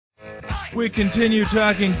We continue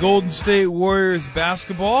talking Golden State Warriors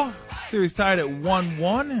basketball. Series tied at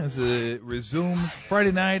 1-1 as it resumes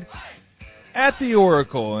Friday night at the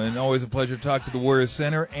Oracle. And always a pleasure to talk to the Warriors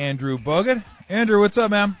center, Andrew Bogut. Andrew, what's up,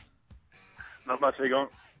 man? Not much. How you going?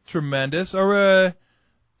 Tremendous. Are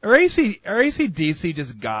AC/DC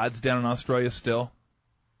just gods down in Australia still?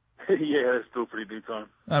 Yeah, they're still pretty big time.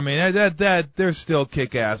 I mean, that they're still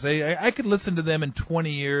kick-ass. I could listen to them in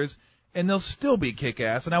 20 years, and they'll still be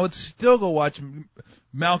kick-ass, and I would still go watch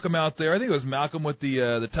Malcolm out there. I think it was Malcolm with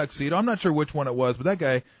the tuxedo. I'm not sure which one it was, but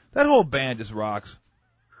that whole band just rocks.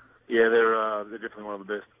 Yeah, they're definitely one of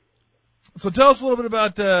the best. So tell us a little bit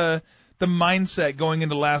about the mindset going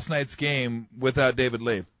into last night's game without David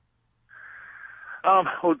Lee.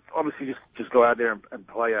 Well, obviously just go out there and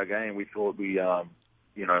play our game. We thought we had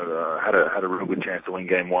a real good chance to win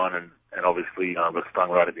game one, and obviously got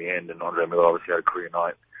stung right at the end. And Andre Miller obviously had a career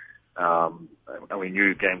night. And we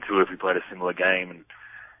knew game two if we played a similar game,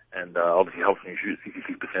 and obviously helps when you shoot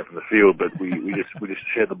 66% from the field. But we just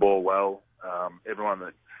shared the ball well. Everyone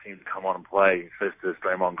that seemed to come on and play, Festus,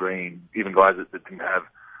 Draymond Green, even guys that didn't have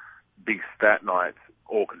big stat nights,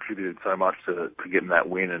 all contributed so much to getting that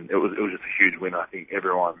win, and it was just a huge win. I think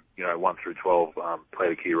everyone, 1 through 12,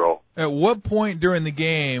 played a key role. At what point during the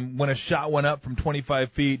game, when a shot went up from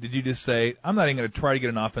 25 feet, did you just say, I'm not even going to try to get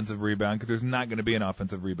an offensive rebound because there's not going to be an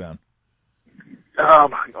offensive rebound? I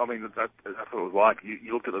mean, that's what it was like.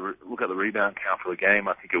 You look at the rebound count for the game.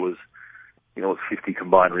 I think it was 50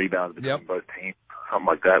 combined rebounds between both teams, something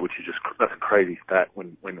like that, which is that's a crazy stat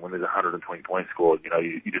when there's 120 points scored.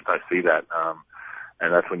 You just don't see that.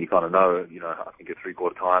 And that's when you kind of know, I think at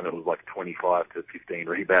three-quarter time it was like 25 to 15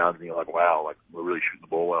 rebounds, and you're like, wow, like we're really shooting the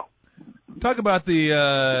ball well. Talk about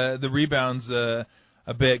the rebounds a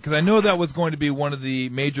bit, because I know that was going to be one of the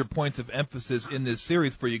major points of emphasis in this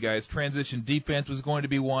series for you guys. Transition defense was going to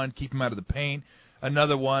be one, keep them out of the paint,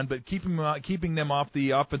 another one, but keeping them off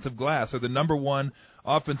the offensive glass. They're the number one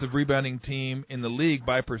offensive rebounding team in the league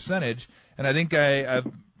by percentage, and I think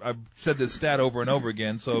I've said this stat over and over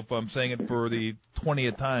again, so if I'm saying it for the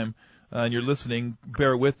 20th time and you're listening,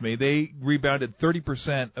 bear with me. They rebounded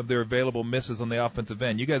 30% of their available misses on the offensive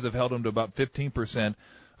end. You guys have held them to about 15%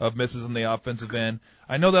 of misses on the offensive end.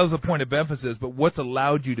 I know that was a point of emphasis, but what's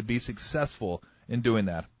allowed you to be successful in doing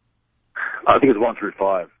that? I think it's 1 through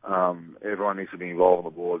 5. Everyone needs to be involved on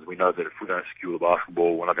the boards. We know that if we don't secure the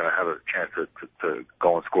basketball, we're not going to have a chance to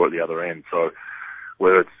go and score at the other end. So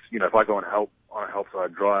whether it's, if I go and help on a help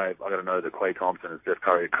side drive, I got to know that Klay Thompson and Steph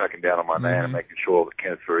Curry are cracking down on my man and making sure that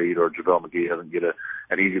Kenneth Faried or JaVale McGee doesn't get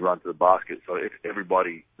an easy run to the basket. So it's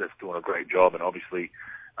everybody that's doing a great job, and obviously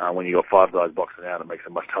when you got 5 guys boxing out, it makes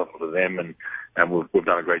it much tougher for them, and we've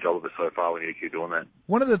done a great job of it so far. We need to keep doing that.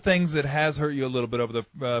 One of the things that has hurt you a little bit over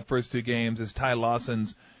the first two games is Ty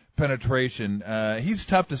Lawson's penetration. He's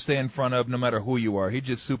tough to stay in front of no matter who you are. He's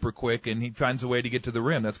just super quick, and he finds a way to get to the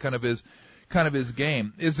rim. That's kind of his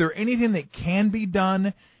game. Is there anything that can be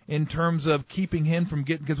done in terms of keeping him from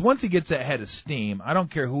getting, because once he gets that head of steam, I don't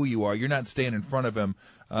care who you are, you're not staying in front of him,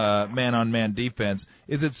 man-on-man defense.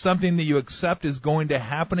 Is it something that you accept is going to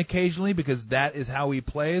happen occasionally because that is how he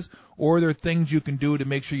plays, or are there things you can do to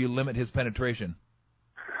make sure you limit his penetration?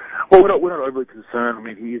 Well, we're not overly concerned. I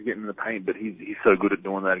mean, he is getting in the paint, but he's so good at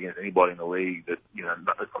doing that against anybody in the league that,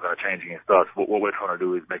 it's not going to change against us. What we're trying to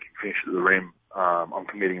do is make him finish at the rim. I'm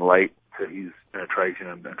committing late to his penetration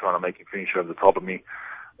and trying to make him finish over the top of me.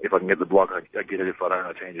 If I can get the block, I get it. If I don't,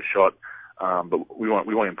 I change a shot. But we want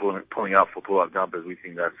him pulling up for pull-up jumpers. We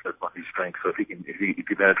think that's not his strength. So if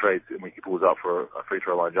he penetrates and he pulls up for a free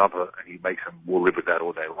throw line jumper and he makes them, we'll live with that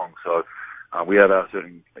all day long. So we have our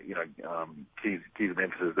certain keys of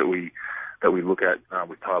emphasis that we look at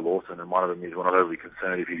with Ty Lawson, and one of them is we're not overly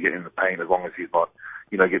concerned if he's getting in the paint as long as he's not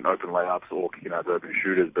getting open layups or kicking out the open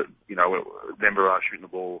shooters. But Denver are shooting the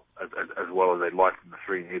ball as well as they'd like from the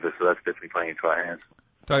three either, so that's definitely playing into our hands.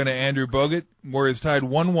 Talking to Andrew Bogut, Warriors tied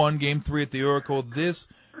 1-1, Game 3 at the Oracle this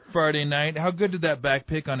Friday night. How good did that back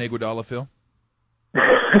pick on Iguodala feel?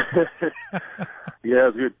 Yeah,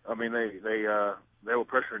 it was good. I mean, they were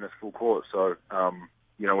pressuring us full court, so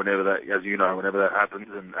whenever that happens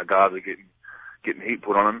and our guards are getting heat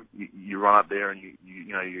put on them, you run up there and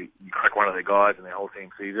you crack one of their guys and their whole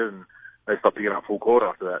team sees it and they stop picking up full court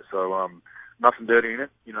after that. So nothing dirty in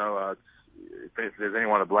it. If there's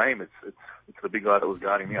anyone to blame, it's the big guy that was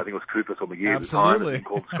guarding me. I think it was Cooper or McGee at the time. And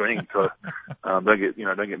called the screen. So don't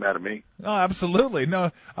get mad at me. No, absolutely.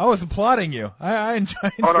 No, I was applauding you. I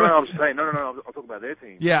enjoyed. Oh no, I'm just saying. No. I'm talking about their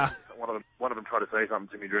team. Yeah. One of them tried to say something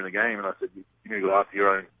to me during the game, and I said, "You you go after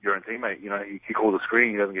your own teammate. You know, he calls a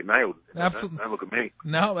screen, he doesn't get nailed. Absolutely. Don't look at me.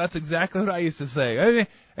 No, that's exactly what I used to say.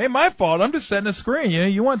 Hey, my fault. I'm just setting a screen. You know,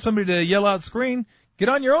 you want somebody to yell out screen? Get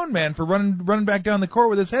on your own man for running back down the court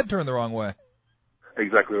with his head turned the wrong way.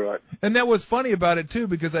 Exactly right. And that was funny about it too,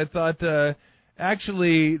 because I thought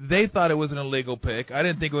actually they thought it was an illegal pick. I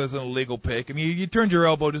didn't think it was an illegal pick. I mean, you turned your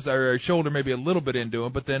elbow or shoulder maybe a little bit into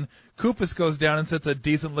him, but then Koufos goes down and sets a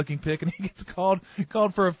decent looking pick, and he gets called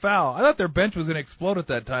for a foul. I thought their bench was going to explode at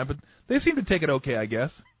that time, but they seemed to take it okay, I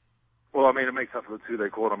guess. Well, I mean, it makes up for the two they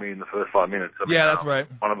caught on me in the first 5 minutes. I mean, yeah, that's right.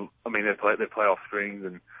 One of them, I mean, they're playoff screens,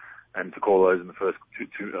 and to call those in the first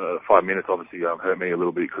 5 minutes obviously hurt me a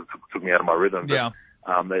little bit because it took me out of my rhythm. But, yeah.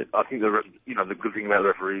 I think the good thing about the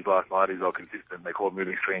referees last night is they're consistent. They called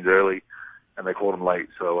moving screens early, and they called them late.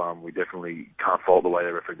 So we definitely can't fault the way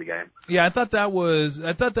they refereed the game. Yeah, I thought that was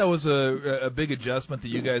a big adjustment that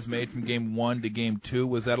you guys made from game 1 to game 2.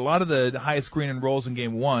 Was that a lot of the high screen and rolls in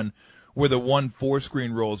game 1 were the 1-4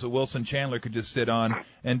 screen rolls that Wilson Chandler could just sit on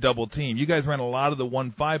and double team. You guys ran a lot of the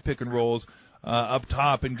 1-5 pick and rolls up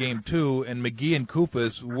top in game 2, and McGee and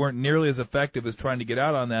Koufos weren't nearly as effective as trying to get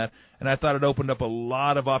out on that, and I thought it opened up a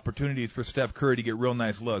lot of opportunities for Steph Curry to get real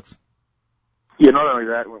nice looks. Yeah, not only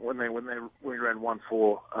that, when we ran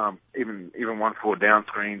 1-4, even 1-4 down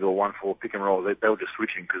screens or 1-4 pick and roll, they were just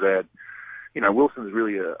switching because they had, Wilson's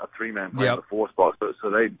really a three-man playing the 4 spot,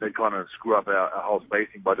 so they kind of screw up our whole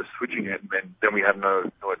spacing by just switching it, and then we have no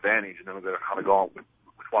advantage, and then we're going to kind of go on with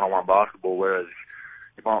one-on-one basketball, whereas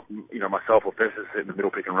if myself or Festus sit in the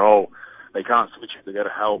middle pick and roll, they can't switch it to go to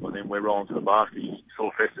help, and then we're rolling to the basket. You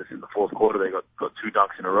saw Festus in the fourth quarter, they got 2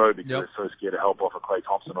 dunks in a row because they're so scared to help off a Klay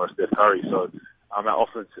Thompson or a Steph Curry. So that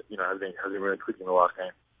offense, has been really clicking the last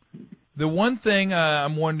game. The one thing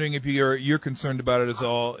I'm wondering if you're concerned about it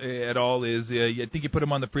at all is I think you put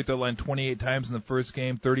him on the free throw line 28 times in the first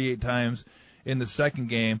game, 38 times in the second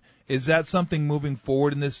game. Is that something moving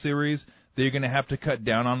forward in this series that you're going to have to cut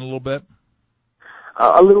down on a little bit?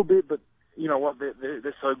 A little bit, but you know what?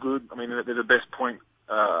 They're so good. I mean, they're the best paint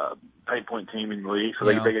point team in the league, so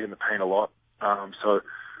they get in the paint a lot. So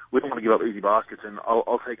we don't want to give up easy baskets, and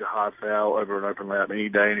I'll take a hard foul over an open layup any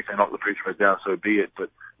day, and if they're not the free throws down, so be it. But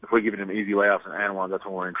if we're giving them easy layups and ones, that's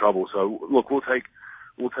when we're in trouble. So look, we'll take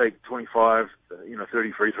 25,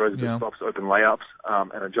 30 free throws, if it stops open layups,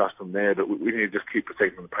 and adjust from there. But we need to just keep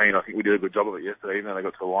protecting the paint. I think we did a good job of it yesterday, even though they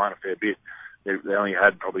got to the line a fair bit. They only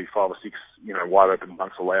had probably 5 or 6, wide open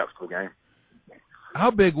dunks or layups for the game.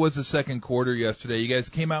 How big was the second quarter yesterday? You guys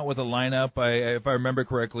came out with a lineup. If I remember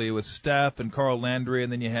correctly, it was Steph and Carl Landry,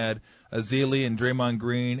 and then you had Azili and Draymond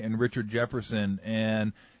Green and Richard Jefferson.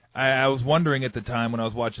 And I was wondering at the time when I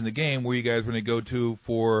was watching the game where you guys were going to go to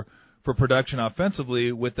for production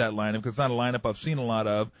offensively with that lineup, because it's not a lineup I've seen a lot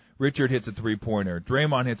of. Richard hits a three-pointer.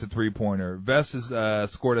 Draymond hits a three-pointer. Vest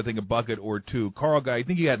has scored, I think, a bucket or 2. Carl, I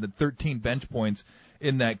think he had the 13 bench points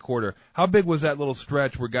in that quarter. How big was that little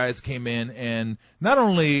stretch where guys came in and not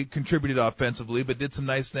only contributed offensively, but did some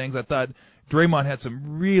nice things? I thought Draymond had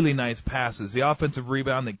some really nice passes. The offensive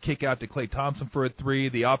rebound, the kick out to Klay Thompson for a 3,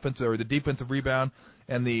 the defensive rebound,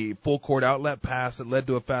 and the full court outlet pass that led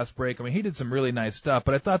to a fast break. I mean, he did some really nice stuff,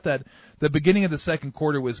 but I thought that the beginning of the second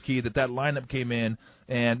quarter was key, that lineup came in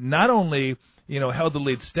and not only, held the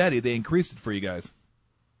lead steady, they increased it for you guys.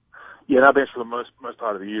 Yeah, our bench for the most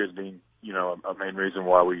part of the year has been, a main reason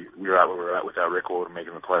why we're at where we're at with our record and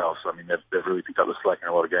making the playoffs. I mean, they've really picked up the slack in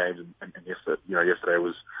a lot of games, and yesterday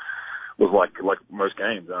was like most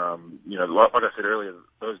games. Like I said earlier,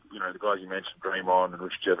 those, the guys you mentioned, Draymond and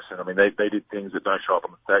Richard Jefferson, I mean, they did things that don't show up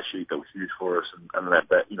on the stat sheet that was huge for us, and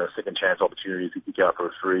that second chance opportunities to kick out for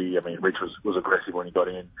a 3. I mean, Rich was aggressive when he got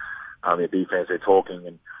in. Their defense, they're talking,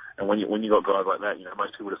 and when you got guys like that,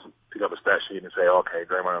 most people just pick up a stat sheet and say, okay,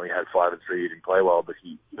 Draymond only had 5 and 3, he didn't play well, but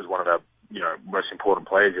he was one of our most important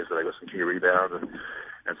players yesterday. Got some key rebounds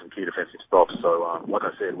and some key defensive stops. So, like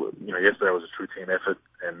I said, yesterday was a true team effort,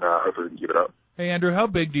 and hopefully we can give it up. Hey, Andrew, how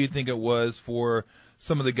big do you think it was for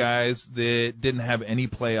some of the guys that didn't have any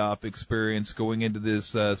playoff experience going into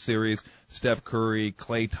this series? Steph Curry,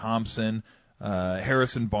 Klay Thompson,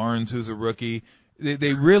 Harrison Barnes, who's a rookie.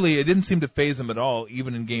 They really, it didn't seem to faze them at all,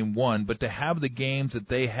 even in game 1. But to have the games that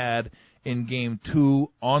they had in game 2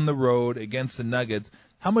 on the road against the Nuggets,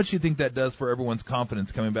 how much do you think that does for everyone's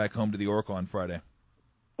confidence coming back home to the Oracle on Friday?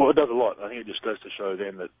 Well, it does a lot. I think it just goes to show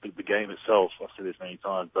then that the game itself, I've said this many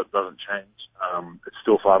times, but doesn't change. It's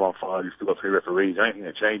still 5-on-5. You've still got 3 referees. The only thing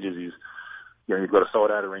that changes is, you've got a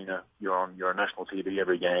sold-out arena. You're on national TV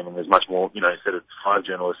every game, and there's much more. Instead of 5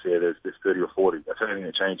 journalists here, there's 30 or 40. That's the only thing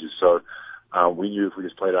that changes. So, We knew if we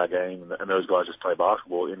just played our game and those guys just play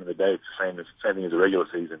basketball, at the end of the day, it's the same thing as a regular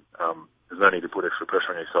season. There's no need to put extra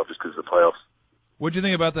pressure on yourself just because of the playoffs. What do you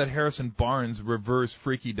think about that Harrison Barnes reverse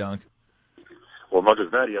freaky dunk? Well, not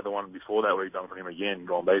just that, he had the one before that where he dunked on him again,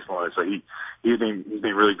 going baseline. So he's been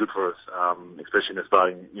really good for us, especially in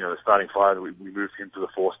the starting five. We moved him to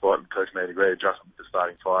the 4 spot, and coach made a great adjustment to the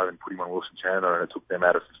starting five and put him on Wilson Chandler, and it took them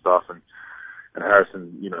out of some stuff. And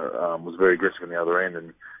Harrison, was very aggressive on the other end.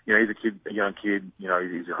 And he's a young kid.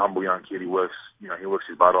 He's a humble young kid. He works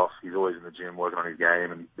his butt off. He's always in the gym working on his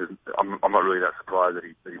game. And I'm not really that surprised that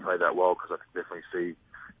he played that well, because I can definitely see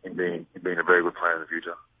him being a very good player in the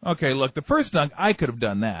future. Okay, look, the first dunk, I could have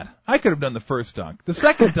done that. I could have done the first dunk. The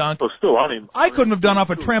second dunk, it was still on him. I couldn't have done off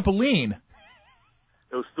a trampoline.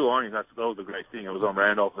 It was still on him. That was the great thing. It was on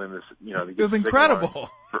Randolph, and it was incredible.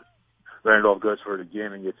 Randolph goes for it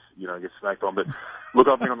again and gets smacked on. But look,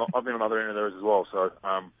 I've been on the other end of those as well. So,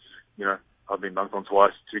 I've been dunked on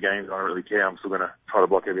twice, 2 games. I don't really care. I'm still going to try to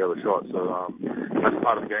block every other shot. So, that's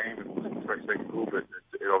part of the game. It was very spectacular, but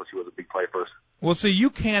it obviously was a big play for us. Well, see, you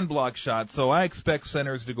can block shots, so I expect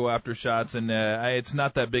centers to go after shots, and it's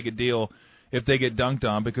not that big a deal if they get dunked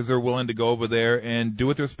on, because they're willing to go over there and do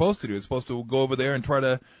what they're supposed to do. They're supposed to go over there and try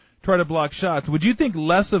to block shots. Would you think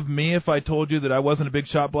less of me if I told you that I wasn't a big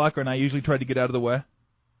shot blocker and I usually tried to get out of the way?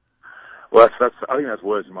 Well, I think that's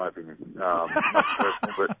worse in my opinion. Not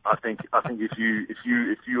personal, but I think if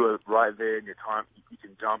you are right there in your time, you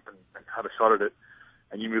can jump and have a shot at it,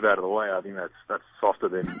 and you move out of the way. I think that's softer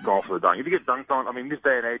than going for the dunk. If you get dunked on, I mean, this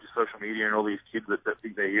day and age of social media and all these kids that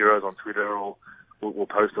think they're heroes on Twitter will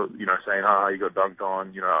post, saying, you got dunked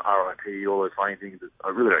on, RIP, all those funny things. I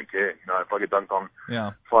really don't care. If I get dunked on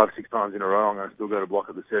 5, 6 times in a row, I'm going to still go to block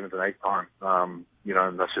it the 7th and 8th time.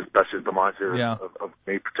 And that's just the mindset of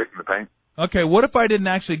me protecting the paint. Okay, what if I didn't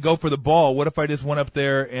actually go for the ball? What if I just went up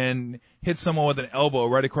there and hit someone with an elbow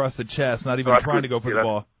right across the chest, not even trying to go for the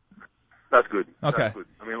ball? That's good. Okay. That's good.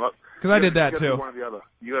 I mean, look, because I did that too.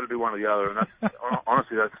 You got to do one or the other, and that's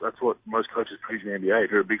honestly that's what most coaches preach in the NBA.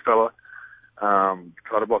 If you're a big fella,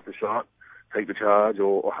 try to block the shot, take the charge,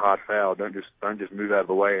 or hard foul. Don't just move out of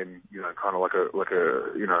the way and kind of like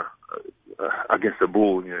a against the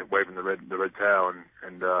bull, waving the red towel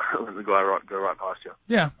and let the guy go right past you.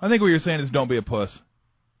 Yeah, I think what you're saying is don't be a puss.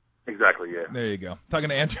 Exactly, yeah. There you go. Talking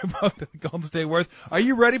to Andrew about the Golden State Warriors. Are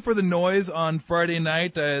you ready for the noise on Friday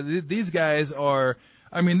night? These guys are,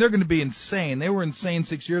 they're going to be insane. They were insane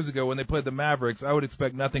 6 years ago when they played the Mavericks. I would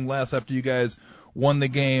expect nothing less after you guys won the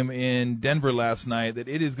game in Denver last night, that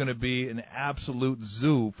it is going to be an absolute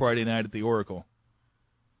zoo Friday night at the Oracle.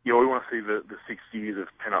 We want to see the 6 years of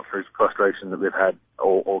pent-up frustration that they've had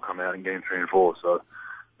all come out in Game 3 and 4. So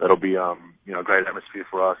that'll be, a great atmosphere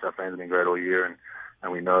for us. Our fans have been great all year,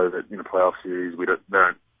 and we know that in a playoff series, they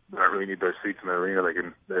don't really need those seats in the arena.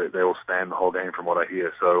 They will stand the whole game from what I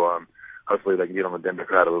hear. So, hopefully they can get on the Denver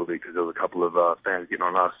crowd a little bit, because there was a couple of, fans getting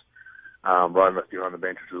on us, riding us behind the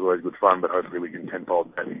bench, which was always good fun, but hopefully we can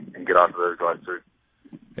tenfold that and get after those guys too.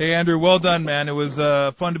 Hey, Andrew, well done, man. It was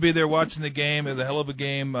fun to be there watching the game. It was a hell of a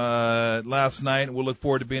game last night, and we'll look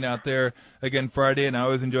forward to being out there again Friday, and I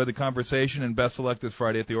always enjoy the conversation, and best of luck this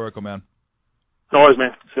Friday at the Oracle, man. No worries,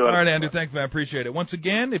 man. See you later. All right, Andrew, thanks, man. I appreciate it. Once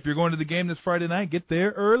again, if you're going to the game this Friday night, get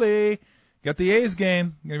there early. Got the A's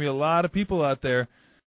game. Going to be a lot of people out there.